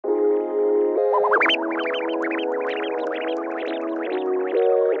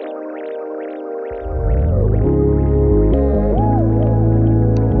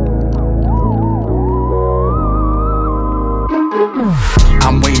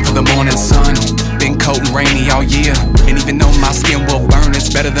morning sun. Been cold and rainy all year, and even though my skin will burn,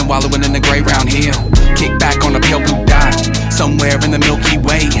 it's better than wallowing in the gray round here. Kick back on a pale blue dot, somewhere in the Milky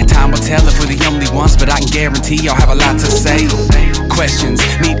Way. Time will tell if we're the only ones, but I can guarantee y'all have a lot to say. Questions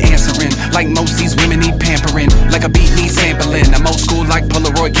need answering, like most these women need pampering. Like a beat needs sampling, I'm old school like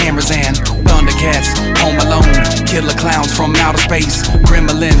Polaroid cameras and Thundercats, Home Alone, killer clowns from outer space,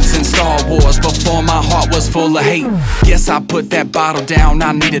 Gremlins and Star Wars before my heart was full of hate. Guess I put that bottle down,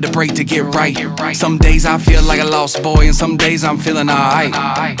 I needed a break to get right. Some days I feel like a lost boy, and some days I'm feeling alright.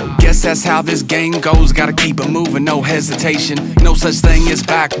 Guess that's how this game goes, gotta keep it moving, no hesitation. No such thing as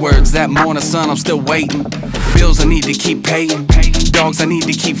backwards, that morning sun I'm still waiting. Bills I need to keep paying, dogs I need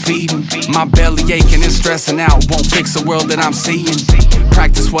to keep feeding. My belly aching and stressing out won't fix the world that I'm seeing.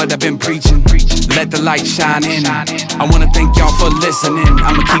 Practice what I've been preaching, let the light shine in. I wanna thank y'all for listening,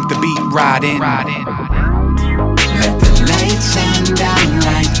 I'ma keep the beat riding. Let the light shine down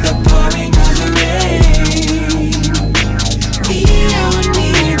like the pouring of the rain. We don't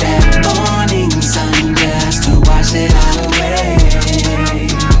need that morning sun just to wash it all away.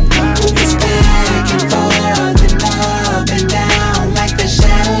 It's back and forth and up and down like the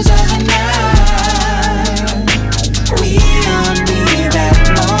shadows of the night. We don't need that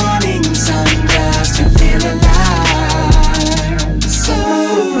morning sun just to feel alive. So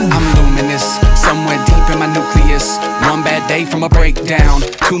I'm luminous, somewhere deep in my nucleus. One bad day from a breakdown,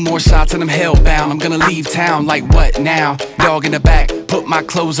 2 more shots and I'm hellbound. I'm gonna leave town, like what now? Dog in the back, put my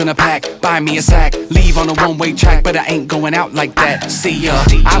clothes in a pack, buy me a sack, leave on a one-way track, but I ain't going out like that. See ya,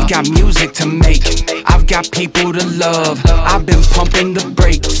 I've got music to make, I've got people to love. I've been pumping the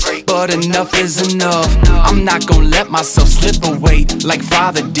brakes, but enough is enough. I'm not gonna let myself slip away like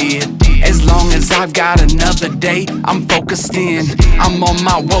Father did. As long as I've got another day, I'm focused in, I'm on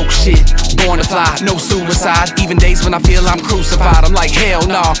my woke shit. Born to fly, no suicide, even days when I feel I'm crucified. I'm like hell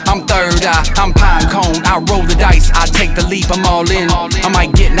no, I'm third eye, I'm Pinecone. I roll the dice, I take the leap, I'm all in. I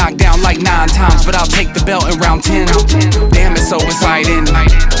might get knocked down like 9 times, but I'll take the belt in round 10. Damn, it's so exciting,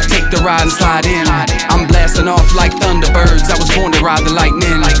 take the ride and slide in. I'm blasting off like thunderbirds, I was born to ride the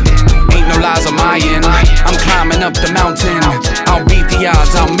lightning. Ain't no lies on my end, I'm climbing up the mountain. I'll beat the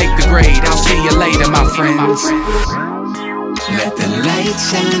odds, I'll make the grade, I'll see you later my friends. let the light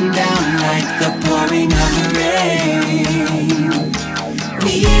shine down like the pouring of the rain.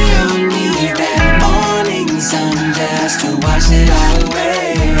 We don't need that morning sun just to wash it all